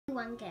So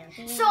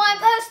I'm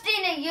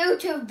posting a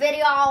YouTube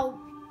video.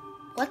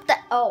 What the?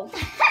 Oh.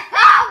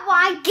 Oh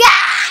my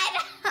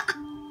God!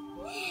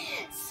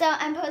 So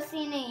I'm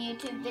posting a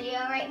YouTube video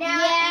right now.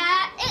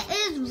 Yeah,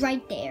 it is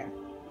right there.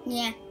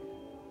 Yeah.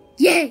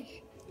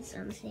 Yay! So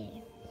I'm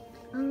saying.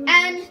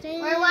 And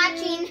we're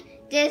watching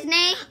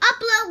Disney.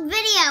 Upload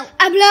video.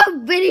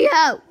 Upload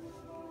video.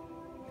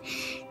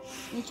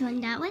 Which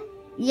one? That one?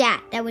 Yeah,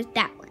 that was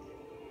that one.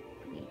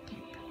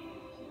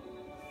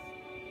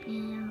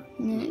 Now,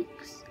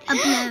 Next.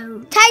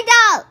 upload.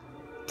 Title!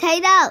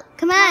 Title!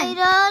 Come on.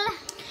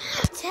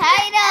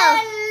 Title!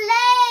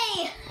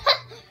 LA.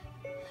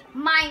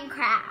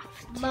 Minecraft.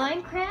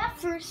 Minecraft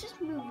versus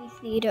movie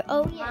theater.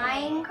 Oh yeah.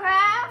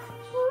 Minecraft.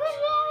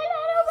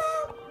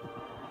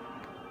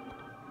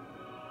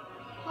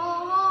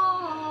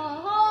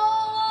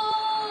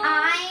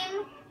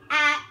 I'm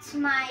at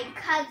my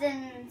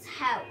cousin's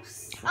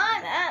house.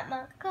 I'm at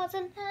my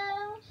cousin's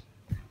house.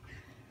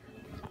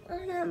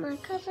 I'm at my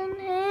cousin's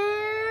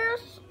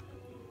house.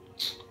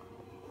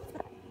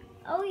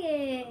 Oh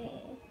yeah.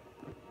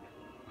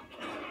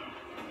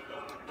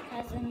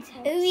 Cousin's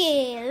house. Oh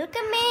yeah, look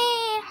at me.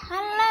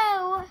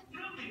 Hello.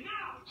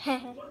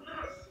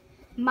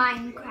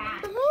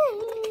 Minecraft.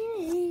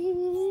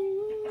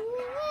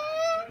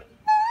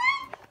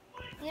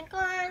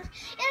 Unicorns.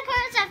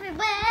 Unicorns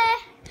everywhere.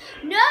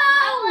 No!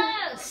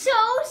 Hello. So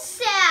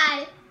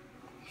sad.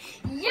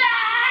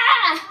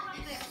 Yeah!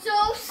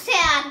 So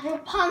sad,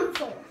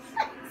 Rapunzel.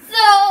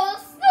 So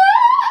sad.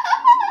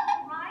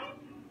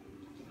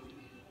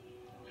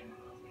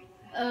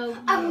 Oh.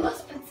 I'm a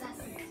lost princess.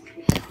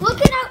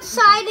 Look at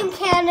outside in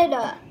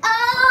Canada.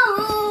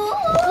 Oh!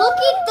 Look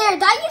at there.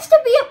 That used to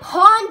be a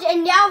pond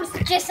and now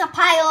it's just a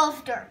pile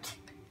of dirt.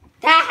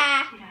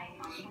 Haha.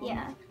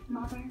 Yeah.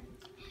 Mother.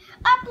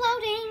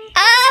 Uploading.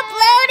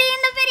 Uploading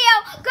the video.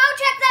 Go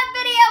check that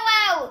video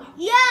out.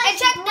 Yeah. And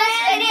check this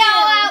video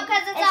out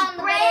because it's on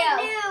the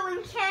brand video. new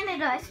in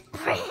Canada. It's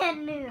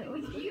brand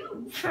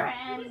new.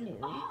 Brand new.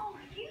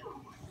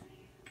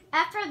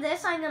 After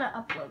this, I'm gonna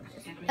upload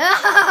this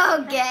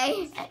video.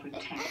 Okay.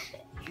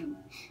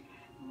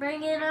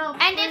 Bring it up.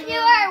 And if you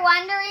are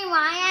wondering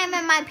why I'm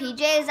in my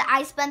PJs,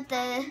 I spent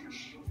the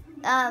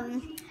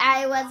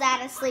I was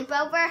at a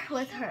sleepover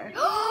with her.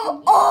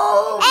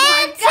 Oh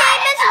And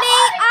same as me,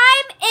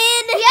 I'm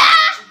in.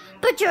 Yeah.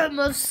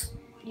 pajamas.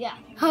 Yeah.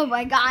 Oh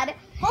my God.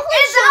 Hopefully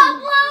It's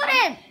some-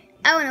 uploaded.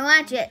 I want to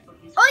watch it.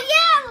 Oh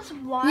yeah, let's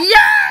watch.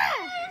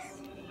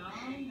 Yes.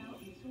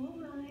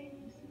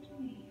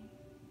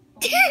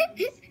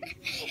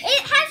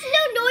 It has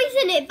no noise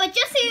in it, but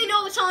just so you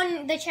know, it's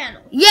on the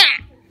channel. Yeah.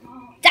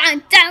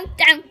 Down, down,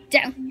 down,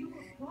 down.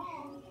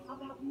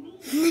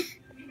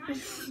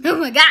 Oh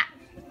my God.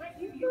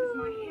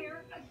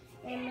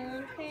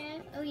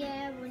 Minecraft. Oh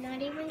yeah, we're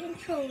not even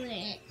controlling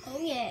it. Oh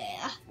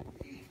yeah.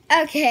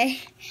 Okay.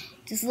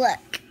 Just look.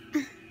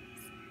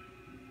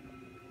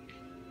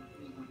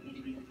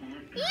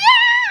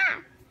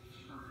 Yeah.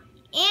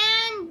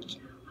 And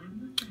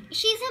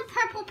she's in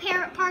Purple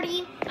Parrot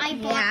Party. I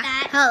bought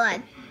that. Hold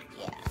on.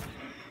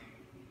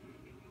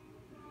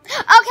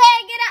 Okay,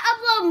 I'm gonna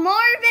upload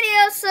more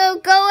videos, so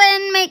go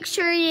and make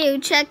sure you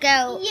check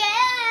out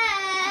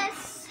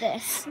Yes.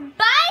 this.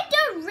 Bye,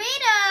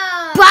 Doritos.